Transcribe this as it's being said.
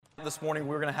This morning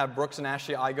we're going to have Brooks and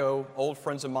Ashley Igo, old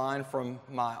friends of mine from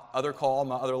my other call,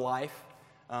 my other life,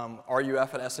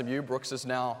 RUF at SMU. Brooks is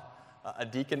now a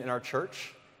deacon in our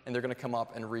church, and they're going to come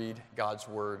up and read God's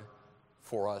Word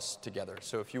for us together.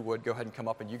 So if you would, go ahead and come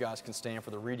up, and you guys can stand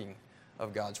for the reading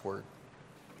of God's Word.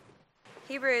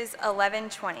 Hebrews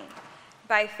 11:20.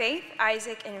 By faith,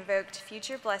 Isaac invoked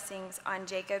future blessings on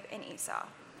Jacob and Esau.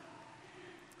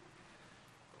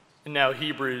 And now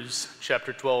Hebrews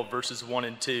chapter 12, verses 1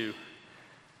 and 2.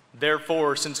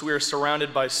 Therefore, since we are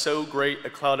surrounded by so great a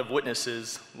cloud of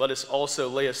witnesses, let us also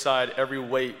lay aside every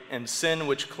weight and sin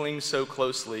which clings so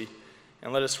closely,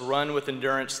 and let us run with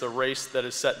endurance the race that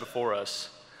is set before us,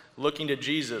 looking to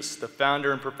Jesus, the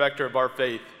founder and perfecter of our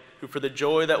faith, who for the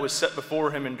joy that was set before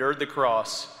him endured the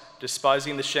cross,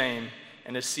 despising the shame,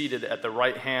 and is seated at the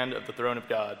right hand of the throne of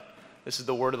God. This is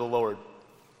the word of the Lord.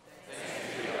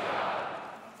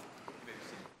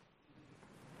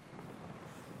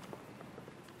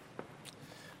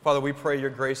 Father, we pray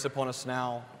your grace upon us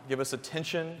now. Give us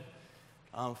attention.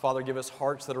 Father, give us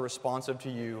hearts that are responsive to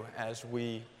you as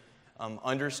we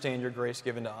understand your grace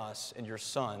given to us and your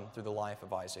Son through the life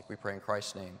of Isaac. We pray in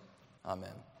Christ's name.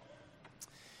 Amen.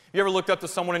 You ever looked up to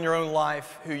someone in your own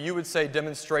life who you would say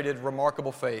demonstrated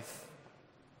remarkable faith?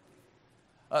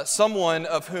 Someone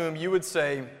of whom you would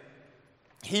say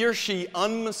he or she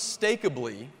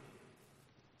unmistakably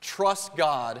trusts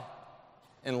God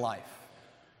in life?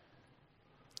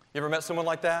 You ever met someone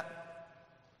like that?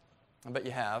 I bet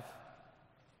you have.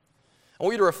 I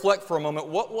want you to reflect for a moment.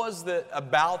 What was it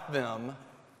about them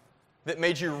that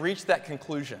made you reach that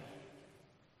conclusion?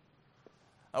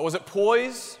 Was it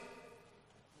poise?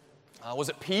 Was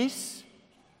it peace?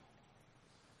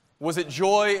 Was it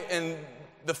joy in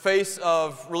the face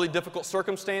of really difficult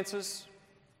circumstances?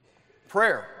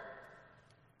 Prayer?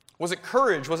 Was it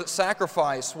courage? Was it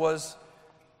sacrifice? Was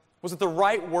it the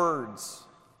right words?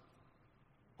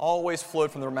 Always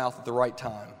flowed from their mouth at the right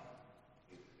time.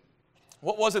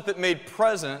 What was it that made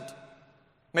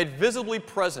visibly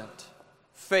present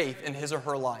faith in his or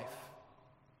her life?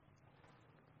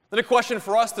 Then a question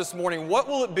for us this morning: what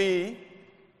will it be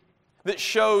that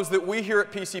shows that we here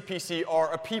at PCPC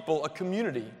are a people, a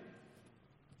community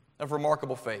of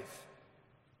remarkable faith?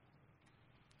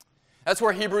 That's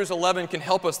where Hebrews 11 can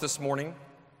help us this morning.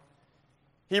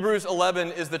 Hebrews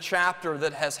 11 is the chapter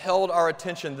that has held our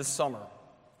attention this summer.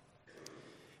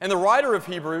 And the writer of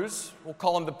Hebrews, we'll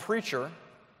call him the preacher,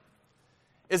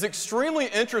 is extremely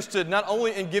interested not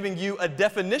only in giving you a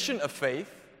definition of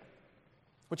faith,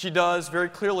 which he does very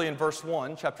clearly in verse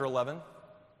 1, chapter 11,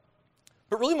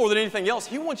 but really more than anything else,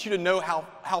 he wants you to know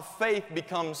how faith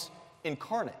becomes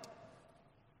incarnate,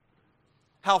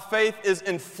 how faith is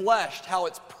enfleshed, how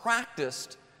it's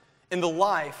practiced in the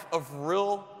life of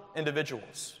real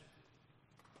individuals.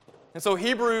 And so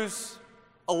Hebrews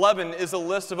 11 is a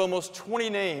list of almost 20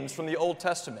 names from the Old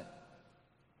Testament.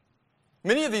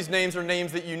 Many of these names are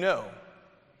names that you know,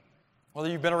 whether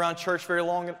you've been around church very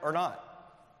long or not.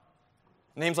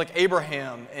 Names like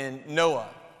Abraham and Noah,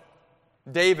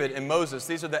 David and Moses,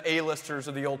 these are the A-listers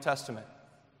of the Old Testament.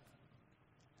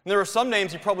 And there are some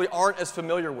names you probably aren't as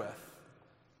familiar with.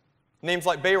 Names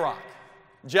like Barak,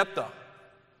 Jephthah,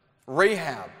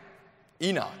 Rahab,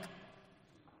 Enoch.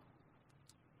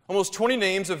 Almost 20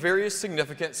 names of various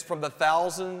significance from the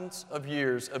thousands of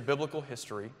years of biblical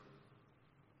history.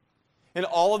 And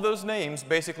all of those names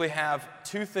basically have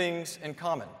two things in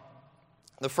common.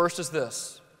 The first is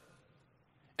this: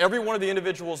 every one of the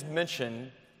individuals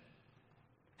mentioned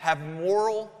have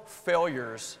moral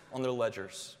failures on their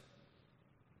ledgers.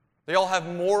 They all have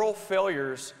moral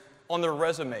failures on their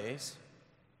resumes,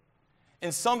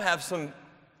 and some have some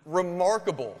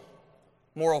remarkable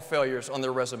moral failures on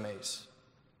their resumes.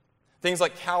 Things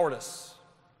like cowardice,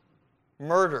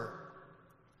 murder,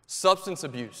 substance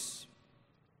abuse,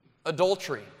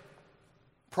 adultery,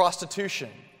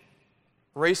 prostitution,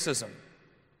 racism.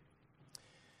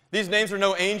 These names are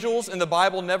no angels, and the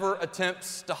Bible never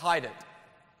attempts to hide it.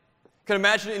 You can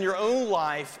imagine in your own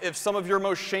life if some of your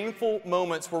most shameful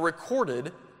moments were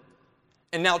recorded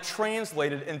and now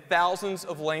translated in thousands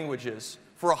of languages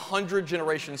for 100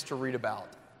 generations to read about.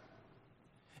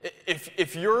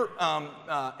 If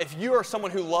you are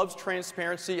someone who loves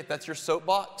transparency, if that's your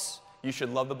soapbox, you should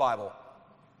love the Bible.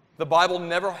 The Bible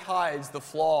never hides the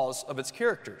flaws of its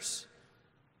characters.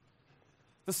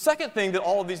 The second thing that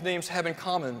all of these names have in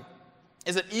common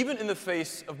is that even in the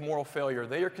face of moral failure,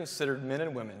 they are considered men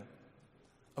and women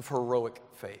of heroic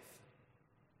faith.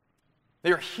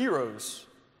 They are heroes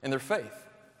in their faith.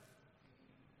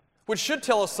 Which should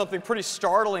tell us something pretty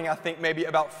startling, I think, maybe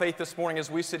about faith this morning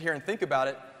as we sit here and think about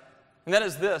it. And that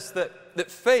is this, that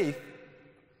faith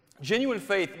Genuine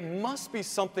faith must be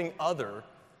something other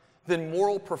than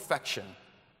moral perfection,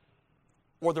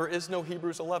 or there is no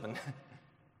Hebrews 11.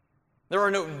 There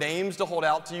are no names to hold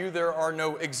out to you. There are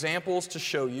no examples to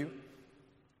show you.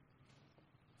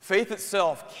 Faith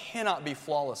itself cannot be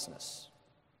flawlessness.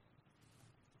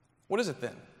 What is it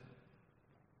then?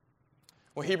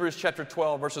 Well, Hebrews chapter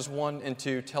 12, verses 1 and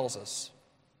 2 tells us.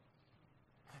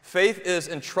 Faith is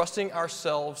entrusting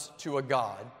ourselves to a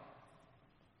God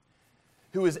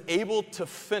who is able to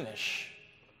finish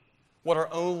what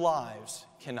our own lives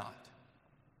cannot.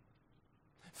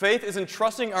 Faith is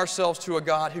entrusting ourselves to a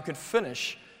God who can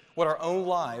finish what our own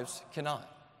lives cannot.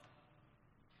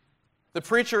 The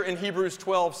preacher in Hebrews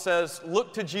 12 says,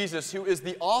 look to Jesus, who is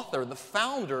the author, the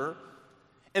founder,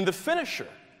 and the finisher,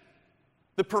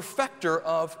 the perfecter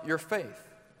of your faith.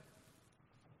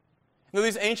 Though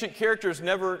these ancient characters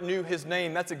never knew his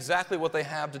name, that's exactly what they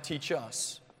have to teach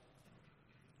us.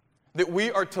 That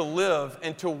we are to live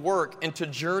and to work and to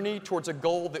journey towards a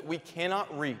goal that we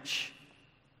cannot reach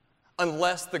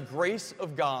unless the grace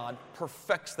of God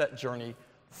perfects that journey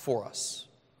for us.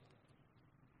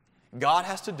 God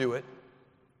has to do it,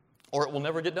 or it will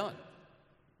never get done.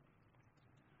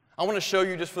 I want to show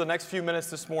you just for the next few minutes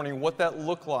this morning what that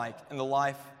looked like in the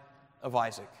life of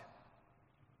Isaac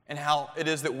and how it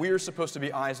is that we are supposed to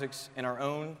be Isaacs in our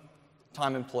own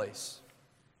time and place.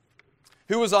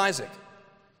 Who was Isaac?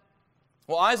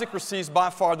 Well, Isaac receives by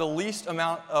far the least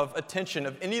amount of attention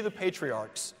of any of the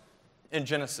patriarchs in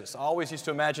Genesis. I always used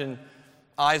to imagine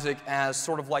Isaac as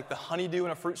sort of like the honeydew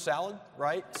in a fruit salad,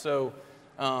 right? So,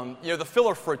 the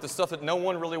filler fruit, the stuff that no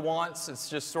one really wants, it's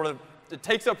just sort of, it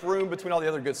takes up room between all the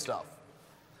other good stuff.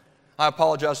 I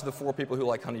apologize to the 4 people who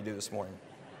like honeydew this morning.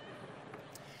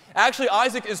 Actually,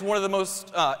 Isaac is one of the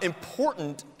most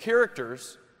important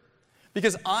characters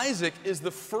because Isaac is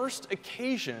the first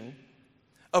occasion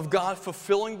of God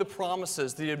fulfilling the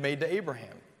promises that he had made to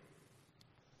Abraham.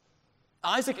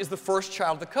 Isaac is the first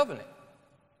child of the covenant.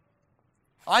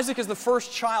 Isaac is the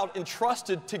first child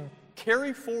entrusted to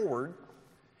carry forward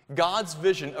God's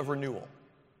vision of renewal.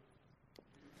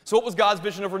 So what was God's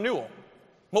vision of renewal?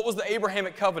 What was the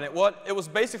Abrahamic covenant? It was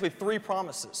basically 3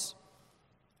 promises.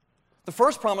 The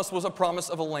first promise was a promise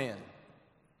of a land.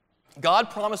 God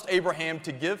promised Abraham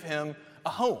to give him a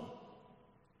home.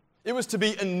 It was to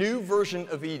be a new version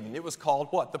of Eden. It was called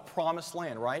what? The Promised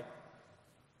Land, right?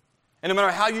 And no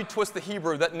matter how you twist the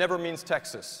Hebrew, that never means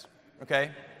Texas, okay?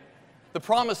 The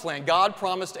Promised Land. God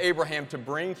promised Abraham to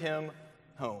bring him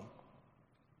home.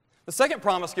 The second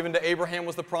promise given to Abraham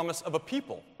was the promise of a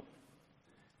people.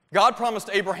 God promised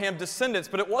Abraham descendants,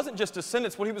 but it wasn't just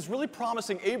descendants. What he was really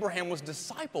promising Abraham was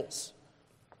disciples.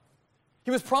 He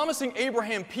was promising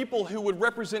Abraham people who would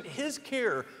represent his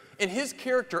care and his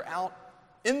character out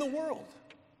in the world.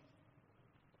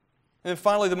 And then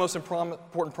finally, the most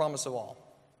important promise of all.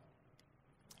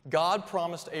 God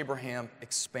promised Abraham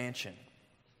expansion.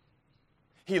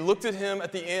 He looked at him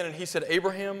at the end and he said,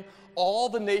 Abraham, all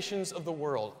the nations of the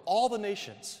world, all the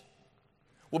nations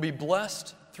will be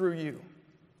blessed through you.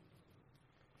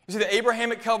 You see, the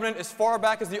Abrahamic covenant, as far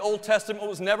back as the Old Testament,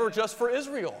 was never just for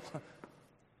Israel.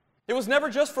 It was never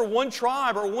just for one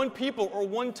tribe or one people or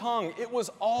one tongue. It was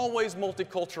always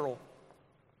multicultural.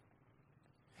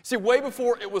 See, way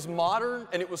before it was modern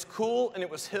and it was cool and it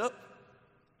was hip,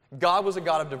 God was a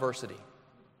God of diversity.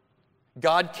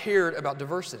 God cared about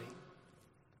diversity.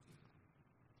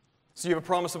 So you have a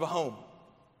promise of a home.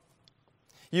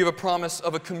 You have a promise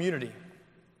of a community.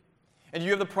 And you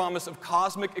have the promise of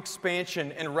cosmic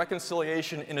expansion and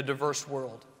reconciliation in a diverse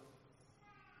world.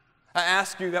 I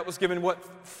ask you, that was given,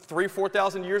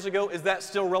 4,000 years ago? Is that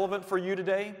still relevant for you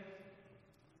today?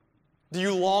 Do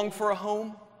you long for a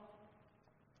home?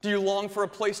 Do you long for a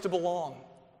place to belong?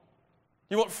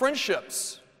 You want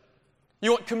friendships?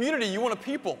 You want community? You want a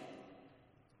people?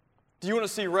 Do you want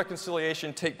to see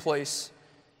reconciliation take place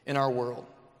in our world?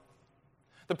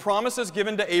 The promises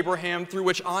given to Abraham through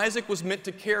which Isaac was meant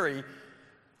to carry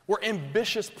were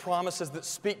ambitious promises that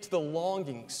speak to the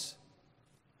longings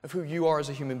of who you are as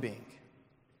a human being.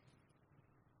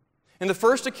 And the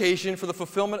first occasion for the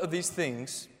fulfillment of these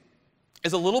things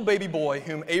is a little baby boy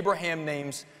whom Abraham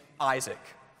names Isaac.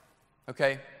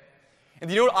 Okay? And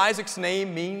do you know what Isaac's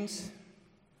name means?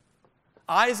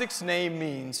 Isaac's name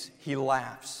means he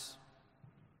laughs.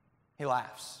 He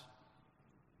laughs.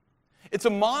 It's a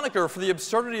moniker for the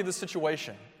absurdity of the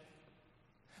situation.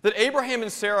 That Abraham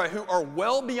and Sarah, who are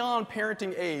well beyond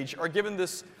parenting age, are given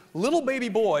this little baby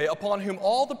boy upon whom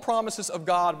all the promises of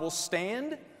God will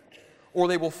stand or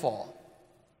they will fall.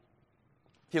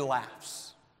 He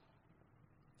laughs.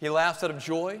 He laughs out of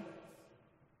joy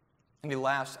and he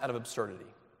laughs out of absurdity.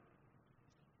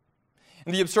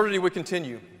 And the absurdity would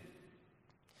continue.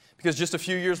 Because just a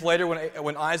few years later,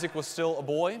 when Isaac was still a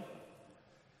boy,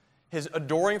 his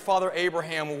adoring father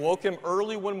Abraham woke him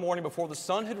early one morning before the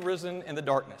sun had risen in the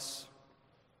darkness.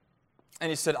 And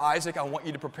he said, Isaac, I want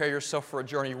you to prepare yourself for a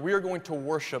journey. We are going to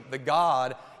worship the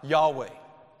God, Yahweh,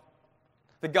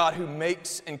 the God who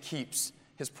makes and keeps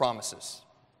his promises.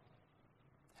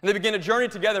 And they began a journey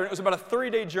together, and it was about a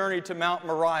 30-day journey to Mount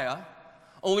Moriah.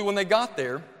 Only when they got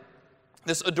there,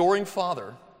 this adoring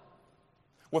father,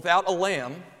 without a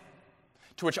lamb,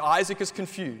 to which Isaac is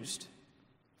confused,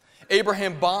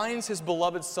 Abraham binds his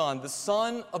beloved son, the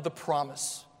son of the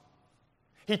promise.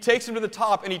 He takes him to the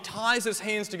top, and he ties his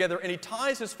hands together, and he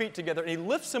ties his feet together, and he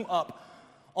lifts him up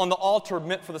on the altar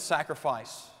meant for the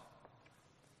sacrifice.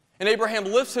 And Abraham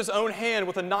lifts his own hand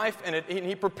with a knife in it, and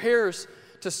he prepares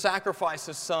to sacrifice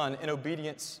his son in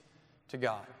obedience to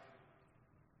God.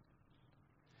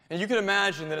 And you can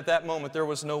imagine that at that moment there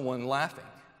was no one laughing.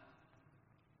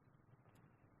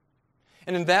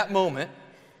 And in that moment,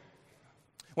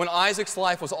 when Isaac's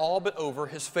life was all but over,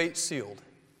 his fate sealed,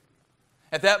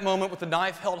 at that moment with the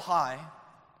knife held high,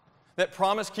 that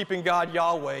promise-keeping God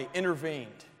Yahweh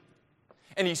intervened.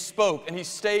 And he spoke, and he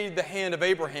stayed the hand of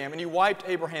Abraham, and he wiped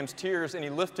Abraham's tears, and he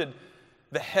lifted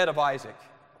the head of Isaac.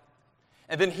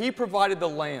 And then he provided the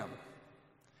lamb.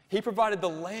 He provided the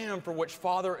lamb for which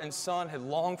father and son had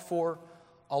longed for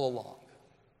all along.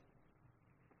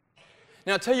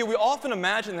 Now, I tell you, we often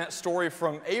imagine that story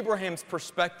from Abraham's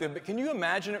perspective, but can you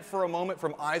imagine it for a moment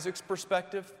from Isaac's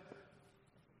perspective?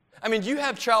 I mean, you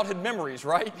have childhood memories,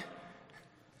 right?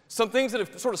 Some things that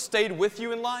have sort of stayed with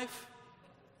you in life.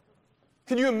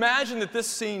 Can you imagine that this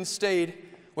scene stayed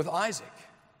with Isaac?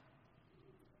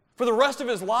 For the rest of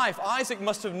his life, Isaac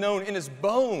must have known in his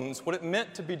bones what it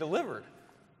meant to be delivered.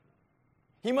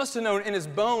 He must have known in his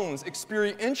bones,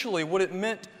 experientially, what it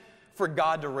meant for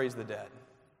God to raise the dead,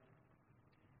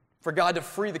 for God to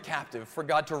free the captive, for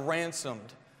God to ransom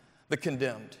the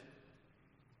condemned.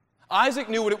 Isaac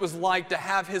knew what it was like to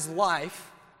have his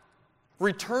life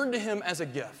returned to him as a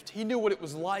gift. He knew what it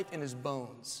was like in his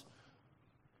bones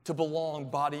to belong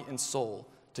body and soul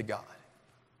to God.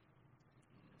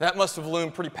 That must have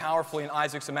loomed pretty powerfully in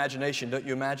Isaac's imagination, don't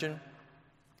you imagine?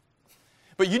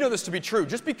 But you know this to be true.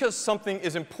 Just because something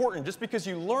is important, just because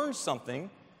you learn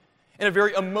something in a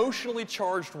very emotionally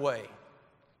charged way,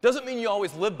 doesn't mean you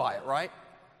always live by it, right?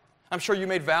 I'm sure you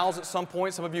made vows at some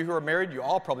point. Some of you who are married, you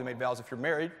all probably made vows if you're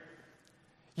married.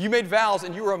 You made vows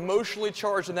and you were emotionally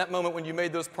charged in that moment when you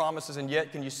made those promises, and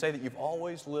yet can you say that you've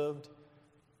always lived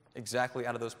exactly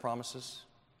out of those promises?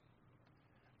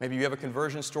 Maybe you have a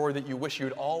conversion story that you wish you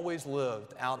had always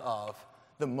lived out of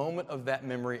the moment of that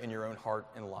memory in your own heart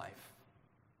and life.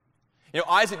 You know,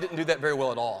 Isaac didn't do that very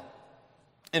well at all.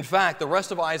 In fact, the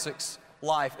rest of Isaac's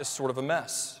life is sort of a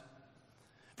mess.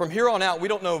 From here on out, we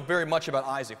don't know very much about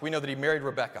Isaac. We know that he married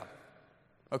Rebekah,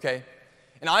 okay?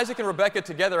 And Isaac and Rebekah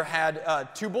together had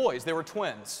two boys. They were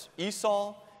twins,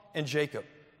 Esau and Jacob.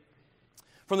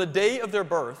 From the day of their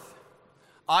birth,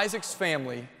 Isaac's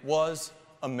family was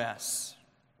a mess.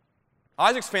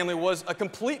 Isaac's family was a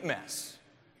complete mess.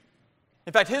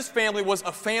 In fact, his family was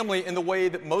a family in the way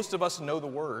that most of us know the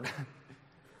word.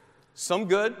 Some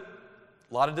good,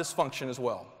 a lot of dysfunction as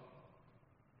well.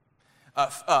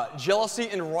 Jealousy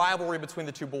and rivalry between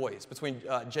the two boys, between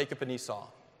Jacob and Esau.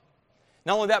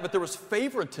 Not only that, but there was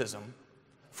favoritism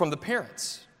from the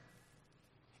parents.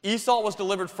 Esau was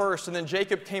delivered first, and then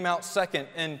Jacob came out second.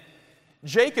 And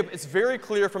Jacob, it's very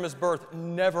clear from his birth,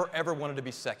 never ever wanted to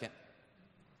be second.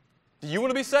 Do you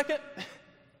want to be second?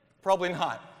 Probably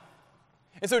not.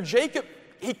 And so Jacob,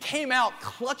 he came out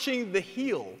clutching the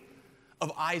heel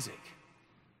of Isaac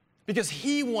because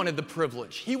he wanted the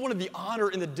privilege, he wanted the honor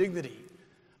and the dignity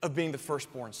of being the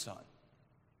firstborn son.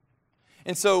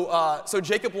 And so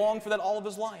Jacob longed for that all of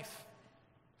his life.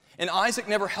 And Isaac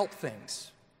never helped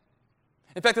things.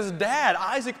 In fact, as a dad,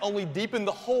 Isaac only deepened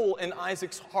the hole in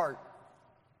Isaac's heart.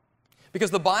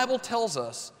 Because the Bible tells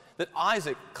us that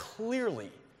Isaac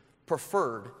clearly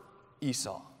preferred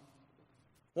Esau.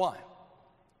 Why?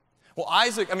 Well,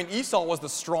 Esau was the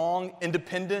strong,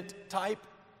 independent type,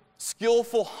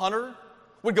 skillful hunter,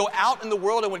 would go out in the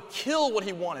world and would kill what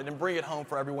he wanted and bring it home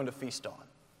for everyone to feast on.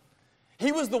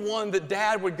 He was the one that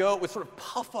Dad would sort of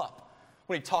puff up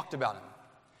when he talked about him.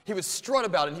 He would strut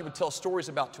about it and he would tell stories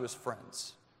about to his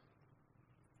friends.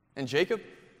 And Jacob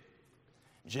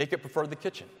preferred the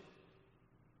kitchen.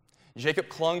 Jacob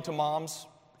clung to mom's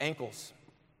ankles.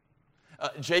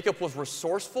 Jacob was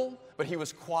resourceful, but he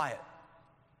was quiet.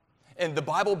 And the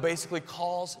Bible basically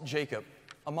calls Jacob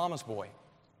a mama's boy.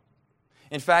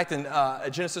 In fact, in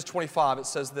Genesis 25, it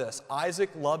says this: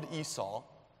 Isaac loved Esau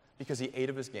because he ate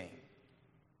of his game.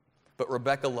 But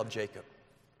Rebekah loved Jacob.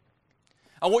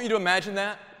 I want you to imagine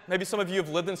that. Maybe some of you have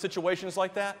lived in situations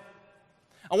like that.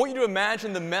 I want you to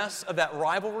imagine the mess of that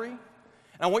rivalry. And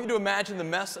I want you to imagine the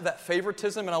mess of that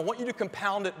favoritism. And I want you to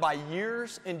compound it by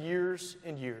years and years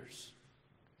and years.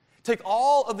 Take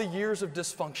all of the years of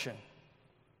dysfunction,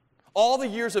 all the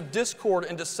years of discord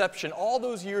and deception, all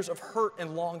those years of hurt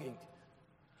and longing.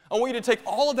 I want you to take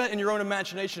all of that in your own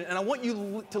imagination, and I want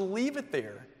you to leave it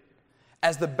there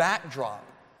as the backdrop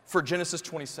for Genesis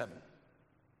 27.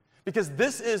 Because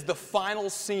this is the final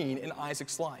scene in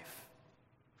Isaac's life.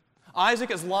 Isaac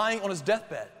is lying on his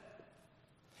deathbed.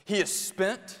 He is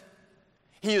spent.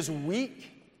 He is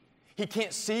weak. He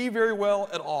can't see very well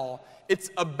at all. It's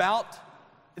about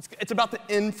the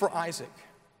end for Isaac.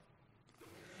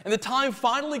 And the time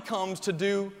finally comes to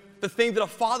do the thing that a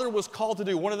father was called to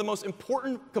do, one of the most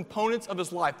important components of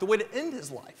his life, the way to end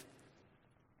his life.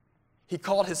 He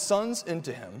called his sons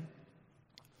into him,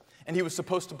 and he was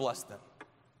supposed to bless them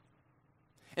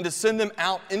and to send them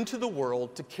out into the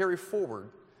world to carry forward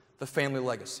the family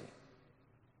legacy.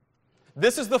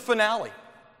 This is the finale.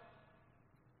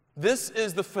 This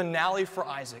is the finale for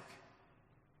Isaac,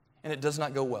 and it does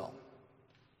not go well.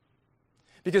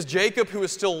 Because Jacob, who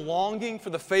is still longing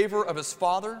for the favor of his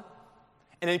father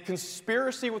and in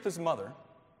conspiracy with his mother,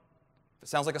 it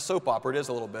sounds like a soap opera, it is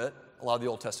a little bit, a lot of the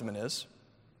Old Testament is,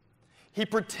 he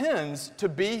pretends to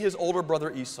be his older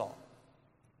brother Esau,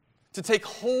 to take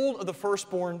hold of the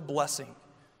firstborn blessing.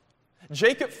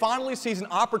 Jacob finally sees an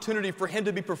opportunity for him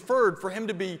to be preferred, for him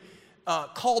to be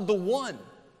called the one,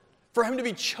 for him to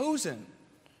be chosen.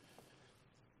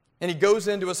 And he goes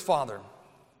into his father,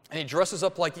 and he dresses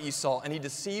up like Esau, and he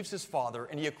deceives his father,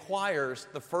 and he acquires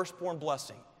the firstborn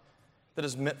blessing that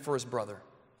is meant for his brother.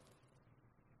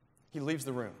 He leaves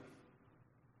the room.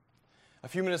 A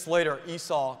few minutes later,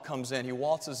 Esau comes in. He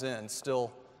waltzes in,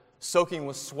 still soaking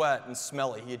with sweat and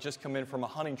smelly. He had just come in from a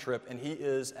hunting trip, and he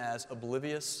is as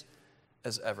oblivious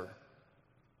as ever.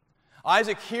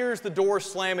 Isaac hears the door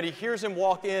slam, and he hears him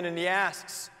walk in, and he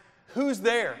asks, "Who's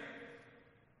there?"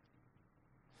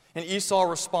 And Esau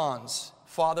responds,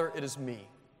 "Father, it is me,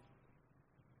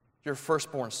 your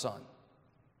firstborn son."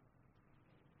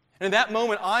 And in that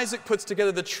moment, Isaac puts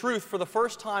together the truth for the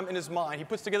first time in his mind. He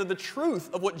puts together the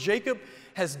truth of what Jacob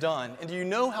has done. And do you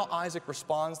know how Isaac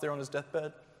responds there on his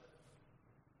deathbed?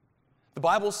 The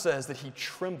Bible says that he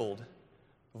trembled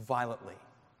violently.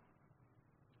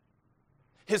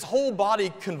 His whole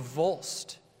body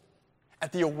convulsed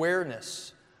at the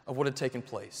awareness of what had taken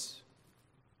place.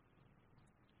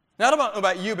 Now, I don't know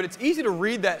about you, but it's easy to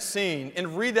read that scene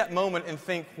and read that moment and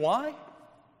think, why?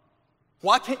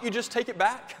 Why can't you just take it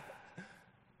back?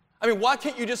 I mean, why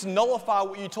can't you just nullify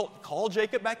what you told? Call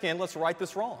Jacob back in, let's right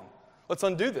this wrong. Let's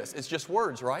undo this. It's just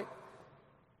words, right?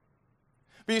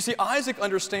 But you see, Isaac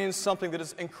understands something that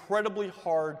is incredibly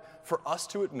hard for us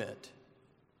to admit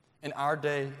in our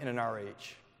day and in our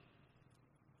age.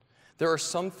 There are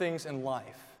some things in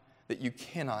life that you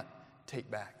cannot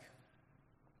take back.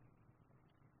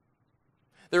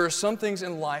 There are some things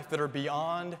in life that are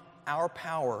beyond our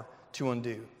power to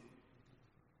undo.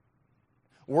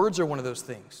 Words are one of those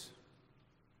things.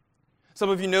 Some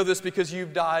of you know this because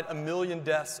you've died a million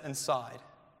deaths inside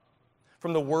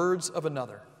from the words of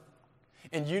another.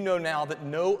 And you know now that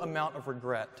no amount of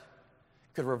regret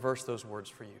could reverse those words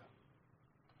for you.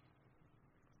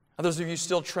 Others of you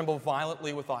still tremble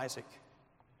violently with Isaac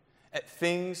at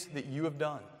things that you have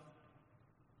done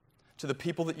to the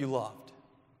people that you loved,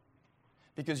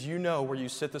 because you know where you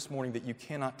sit this morning that you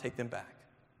cannot take them back.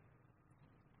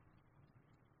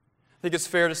 I think it's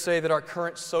fair to say that our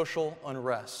current social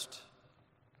unrest,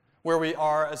 where we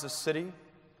are as a city,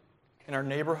 in our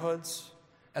neighborhoods,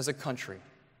 as a country,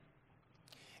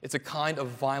 it's a kind of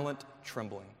violent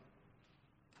trembling.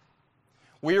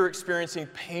 We are experiencing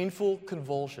painful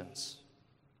convulsions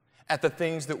at the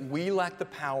things that we lack the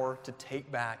power to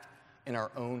take back in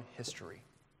our own history,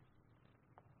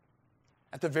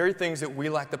 at the very things that we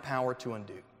lack the power to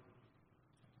undo.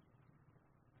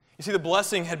 You see, the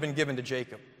blessing had been given to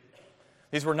Jacob.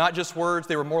 These were not just words,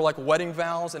 they were more like wedding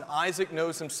vows, and Isaac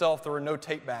knows himself there were no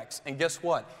takebacks. And guess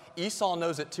what? Esau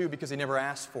knows it too because he never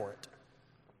asked for it.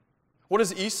 What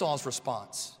is Esau's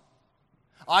response?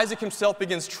 Isaac himself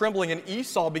begins trembling, and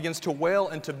Esau begins to wail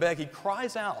and to beg. He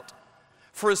cries out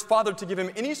for his father to give him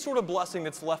any sort of blessing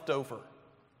that's left over.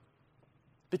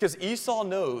 Because Esau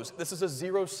knows this is a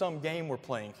zero-sum game we're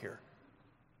playing here.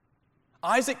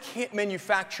 Isaac can't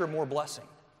manufacture more blessing.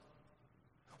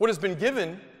 What has been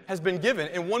given,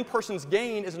 and one person's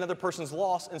gain is another person's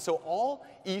loss, and so all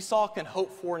Esau can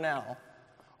hope for now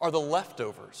are the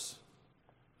leftovers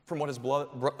from what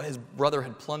his brother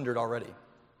had plundered already.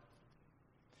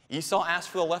 Esau asks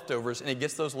for the leftovers, and he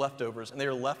gets those leftovers, and they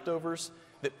are leftovers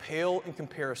that pale in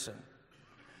comparison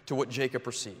to what Jacob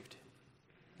received.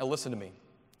 Now listen to me.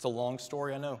 It's a long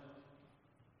story, I know.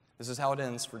 This is how it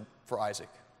ends for Isaac.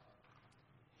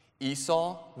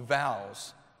 Esau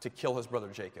vows to kill his brother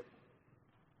Jacob.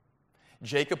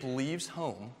 Jacob leaves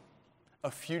home,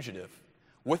 a fugitive,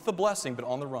 with the blessing but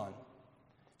on the run,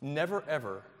 never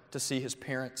ever to see his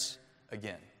parents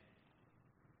again.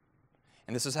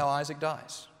 And this is how Isaac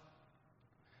dies.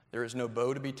 There is no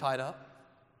bow to be tied up.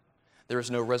 There is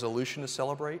no resolution to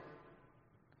celebrate.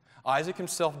 Isaac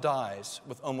himself dies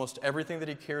with almost everything that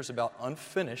he cares about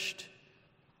unfinished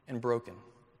and broken.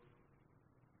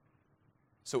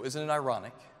 So isn't it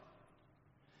ironic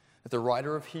that the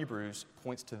writer of Hebrews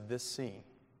points to this scene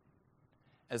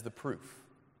as the proof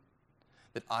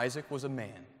that Isaac was a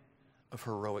man of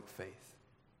heroic faith?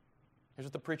 Here's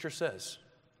what the preacher says.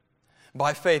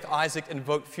 By faith, Isaac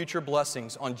invoked future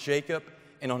blessings on Jacob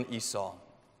and on Esau.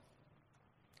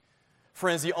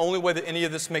 Friends, the only way that any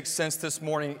of this makes sense this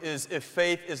morning is if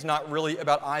faith is not really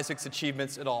about Isaac's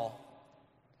achievements at all.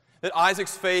 That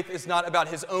Isaac's faith is not about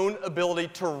his own ability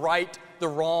to right the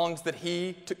wrongs that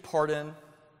he took part in.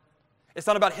 It's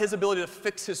not about his ability to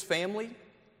fix his family.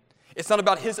 It's not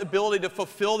about his ability to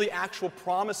fulfill the actual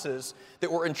promises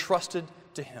that were entrusted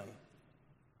to him.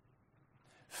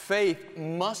 Faith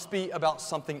must be about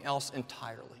something else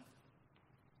entirely.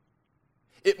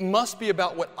 It must be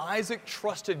about what Isaac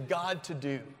trusted God to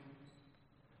do,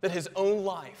 that his own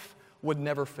life would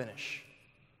never finish.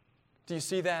 Do you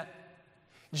see that?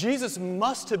 Jesus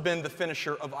must have been the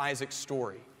finisher of Isaac's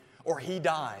story, or he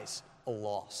dies a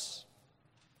loss.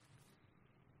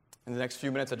 In the next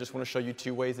few minutes, I just want to show you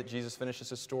two ways that Jesus finishes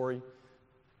his story.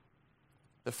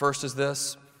 The first is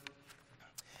this.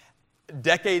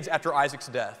 Decades after Isaac's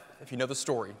death, if you know the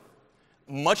story,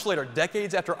 much later,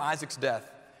 decades after Isaac's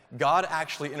death, God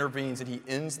actually intervenes and he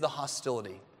ends the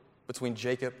hostility between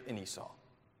Jacob and Esau.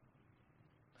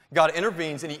 God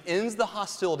intervenes and he ends the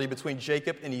hostility between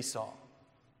Jacob and Esau.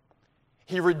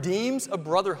 He redeems a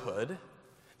brotherhood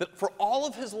that for all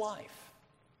of his life,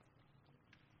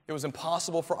 it was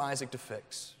impossible for Isaac to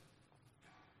fix.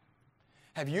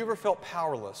 Have you ever felt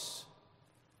powerless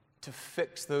to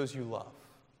fix those you love?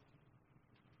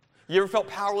 You ever felt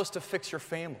powerless to fix your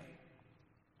family?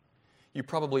 You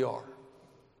probably are.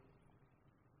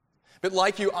 But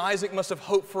like you, Isaac must have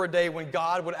hoped for a day when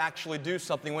God would actually do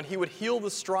something, when he would heal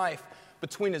the strife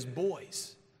between his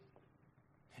boys.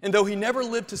 And though he never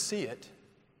lived to see it,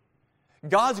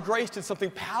 God's grace did something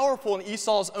powerful in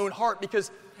Esau's own heart, because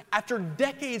after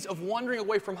decades of wandering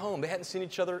away from home, they hadn't seen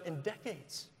each other in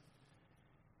decades,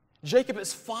 Jacob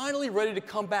is finally ready to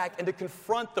come back and to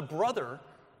confront the brother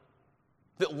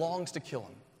that longs to kill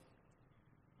him.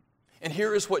 And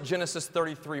here is what Genesis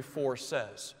 33:4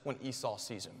 says when Esau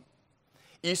sees him.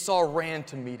 Esau ran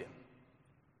to meet him,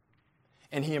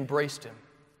 and he embraced him,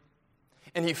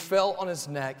 and he fell on his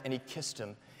neck, and he kissed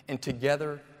him, and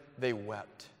together they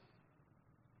wept.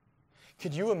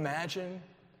 Could you imagine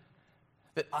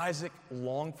that Isaac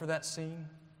longed for that scene?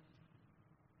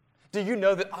 Do you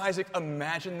know that Isaac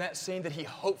imagined that scene, that he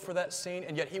hoped for that scene,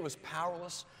 and yet he was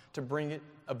powerless to bring it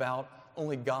about?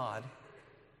 Only God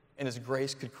and his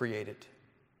grace could create it.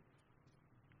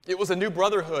 It was a new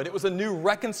brotherhood. It was a new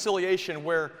reconciliation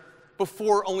where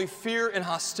before only fear and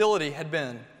hostility had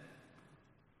been.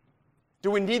 Do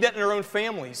we need that in our own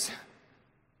families?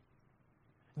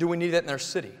 Do we need that in our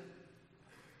city?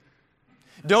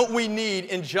 Don't we need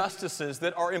injustices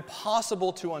that are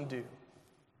impossible to undo?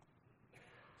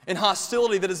 And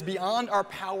hostility that is beyond our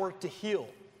power to heal?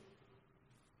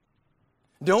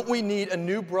 Don't we need a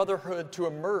new brotherhood to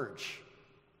emerge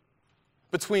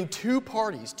between two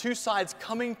parties, two sides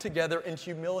coming together in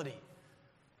humility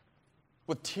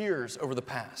with tears over the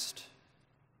past?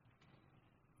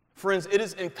 Friends, it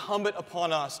is incumbent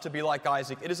upon us to be like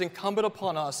Isaac. It is incumbent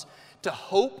upon us to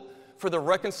hope for the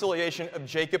reconciliation of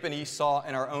Jacob and Esau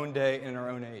in our own day and in our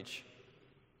own age.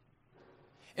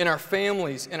 In our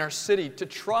families, in our city, to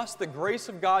trust the grace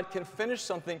of God can finish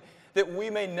something that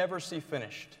we may never see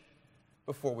finished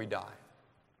before we die.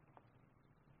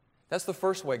 That's the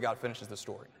first way God finishes the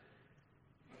story.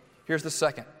 Here's the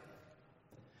second.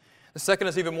 The second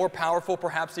is even more powerful,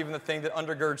 perhaps even the thing that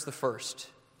undergirds the first.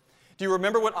 Do you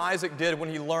remember what Isaac did when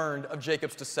he learned of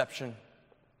Jacob's deception?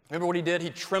 Remember what he did? He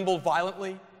trembled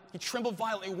violently. He trembled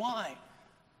violently. Why?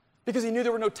 Because he knew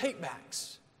there were no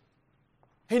takebacks.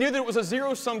 He knew that it was a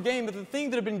zero-sum game, that the thing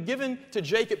that had been given to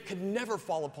Jacob could never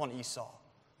fall upon Esau.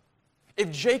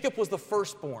 If Jacob was the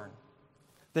firstborn,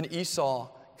 then Esau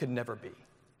could never be.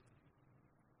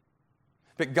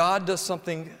 But God does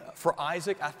something for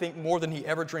Isaac, I think, more than he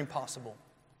ever dreamed possible.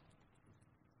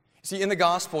 See, in the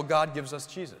gospel, God gives us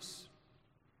Jesus.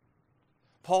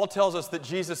 Paul tells us that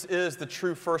Jesus is the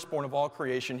true firstborn of all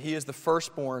creation. He is the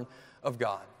firstborn of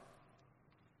God.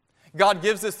 God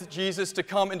gives us Jesus to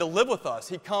come and to live with us.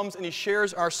 He comes and he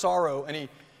shares our sorrow and he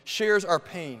shares our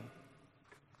pain.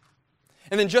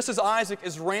 And then just as Isaac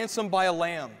is ransomed by a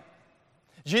lamb,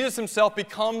 Jesus himself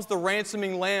becomes the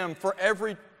ransoming lamb for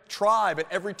every tribe and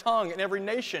every tongue and every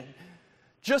nation,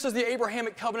 just as the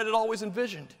Abrahamic covenant had always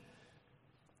envisioned.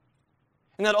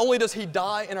 And not only does he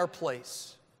die in our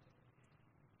place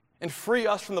and free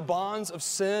us from the bonds of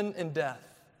sin and death,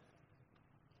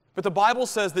 but the Bible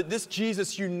says that this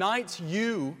Jesus unites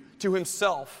you to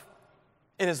himself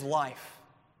in his life,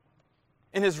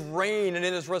 in his reign, and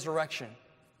in his resurrection.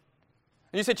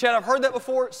 And you say, Chad, I've heard that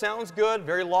before. It sounds good,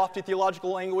 very lofty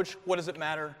theological language. What does it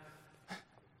matter?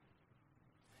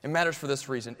 It matters for this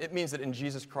reason. It means that in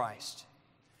Jesus Christ,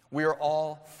 we are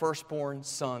all firstborn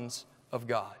sons of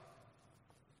God.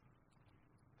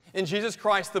 In Jesus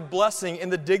Christ, the blessing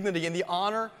and the dignity and the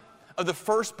honor of the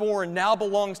firstborn now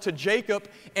belongs to Jacob,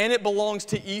 and it belongs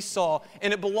to Esau,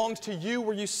 and it belongs to you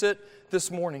where you sit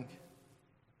this morning.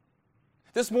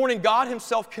 This morning, God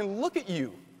himself can look at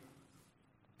you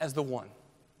as the one,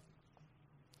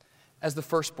 as the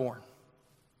firstborn,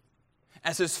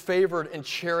 as his favored and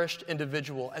cherished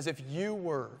individual, as if you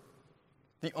were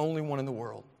the only one in the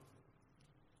world.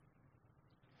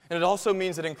 And it also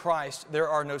means that in Christ, there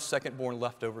are no second-born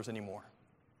leftovers anymore.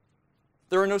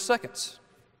 There are no seconds.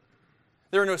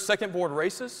 There are no second-born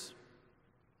races.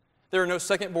 There are no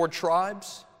second-born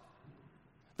tribes.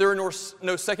 There are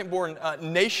no second-born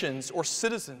nations or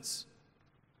citizens.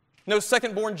 No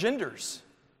second-born genders.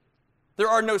 There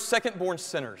are no second-born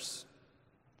sinners.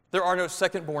 There are no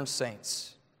second-born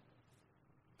saints.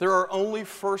 There are only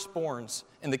firstborns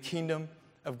in the kingdom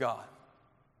of God.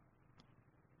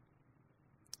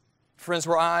 Friends,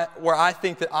 where I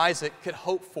think that Isaac could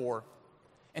hope for,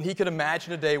 and he could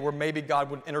imagine a day where maybe God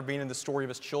would intervene in the story of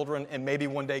his children, and maybe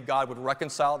one day God would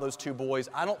reconcile those two boys,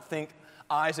 I don't think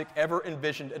Isaac ever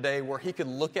envisioned a day where he could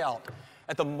look out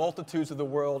at the multitudes of the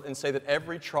world and say that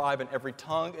every tribe and every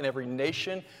tongue and every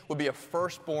nation would be a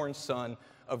firstborn son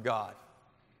of God.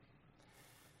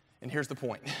 And here's the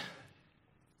point.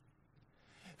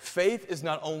 Faith is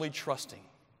not only trusting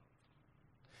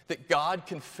that God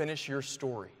can finish your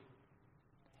story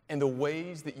in the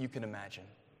ways that you can imagine,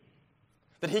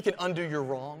 that he can undo your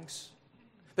wrongs,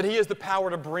 that he has the power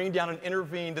to bring down and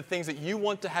intervene the things that you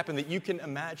want to happen that you can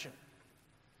imagine.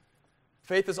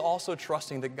 Faith is also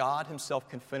trusting that God himself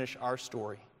can finish our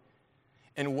story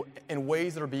in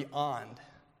ways that are beyond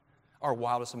our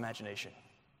wildest imagination,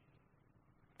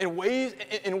 in ways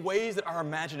that our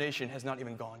imagination has not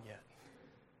even gone yet.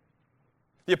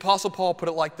 The Apostle Paul put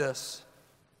it like this: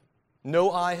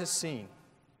 no eye has seen,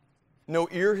 no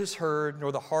ear has heard,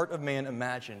 nor the heart of man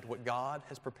imagined what God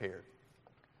has prepared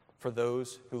for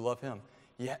those who love him.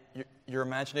 Yet your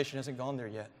imagination hasn't gone there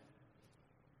yet.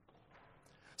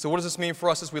 So what does this mean for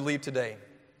us as we leave today?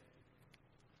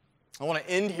 I want to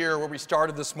end here where we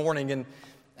started this morning and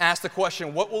ask the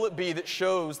question, what will it be that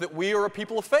shows that we are a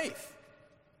people of faith?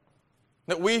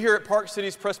 That we here at Park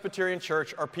Cities Presbyterian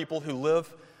Church are people who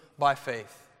live by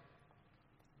faith.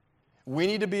 We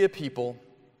need to be a people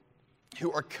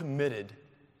who are committed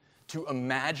to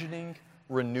imagining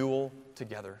renewal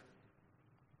together.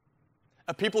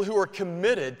 A people who are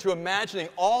committed to imagining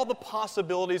all the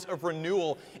possibilities of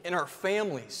renewal in our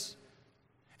families,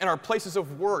 in our places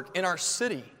of work, in our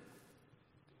city.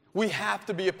 We have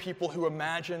to be a people who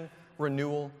imagine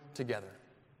renewal together.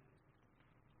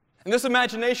 And this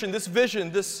imagination, this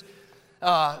vision, this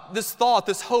thought,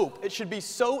 this hope, it should be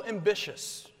so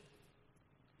ambitious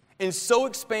and so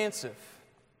expansive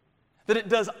that it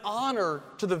does honor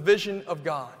to the vision of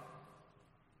God.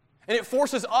 And it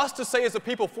forces us to say as a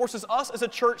people, forces us as a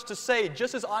church to say,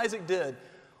 just as Isaac did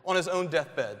on his own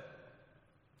deathbed,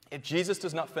 if Jesus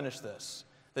does not finish this,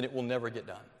 then it will never get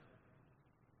done.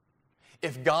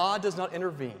 If God does not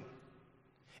intervene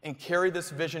and carry this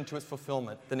vision to its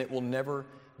fulfillment, then it will never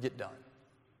get done.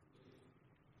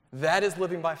 That is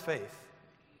living by faith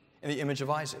in the image of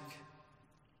Isaac.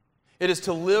 It is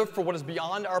to live for what is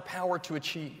beyond our power to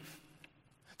achieve.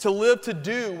 To live to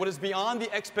do what is beyond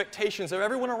the expectations of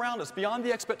everyone around us, beyond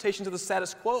the expectations of the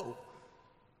status quo.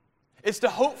 It's to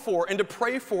hope for and to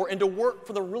pray for and to work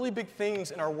for the really big things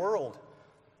in our world.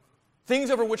 Things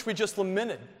over which we just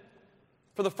lamented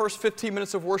for the first 15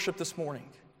 minutes of worship this morning.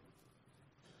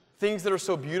 Things that are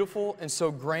so beautiful and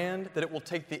so grand that it will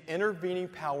take the intervening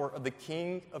power of the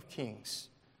King of Kings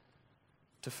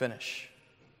to finish.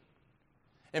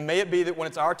 And may it be that when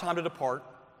it's our time to depart,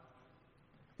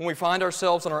 when we find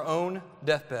ourselves on our own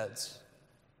deathbeds,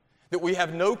 that we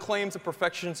have no claims of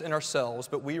perfections in ourselves,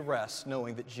 but we rest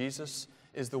knowing that Jesus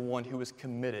is the one who is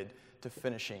committed to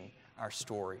finishing our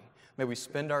story. May we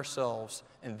spend ourselves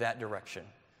in that direction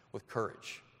with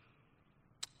courage.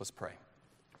 Let's pray.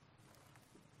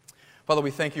 Father,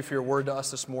 we thank you for your word to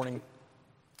us this morning.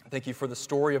 Thank you for the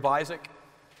story of Isaac.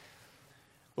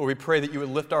 Lord, we pray that you would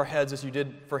lift our heads as you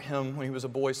did for him when he was a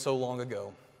boy so long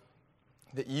ago,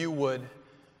 that you would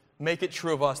make it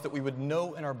true of us that we would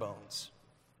know in our bones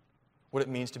what it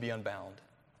means to be unbound,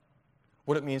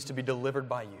 what it means to be delivered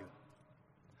by you.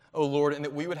 Oh Lord, and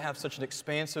that we would have such an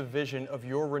expansive vision of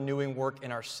your renewing work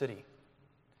in our city,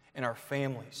 in our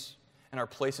families, in our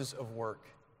places of work,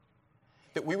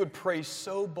 that we would pray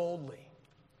so boldly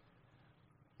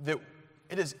that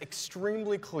it is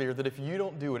extremely clear that if you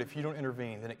don't do it, if you don't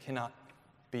intervene, then it cannot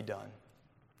be done.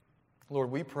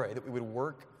 Lord, we pray that we would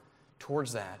work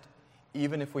towards that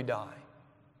even if we die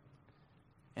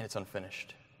and it's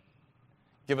unfinished.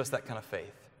 Give us that kind of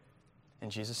faith. In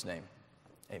Jesus' name,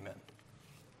 amen.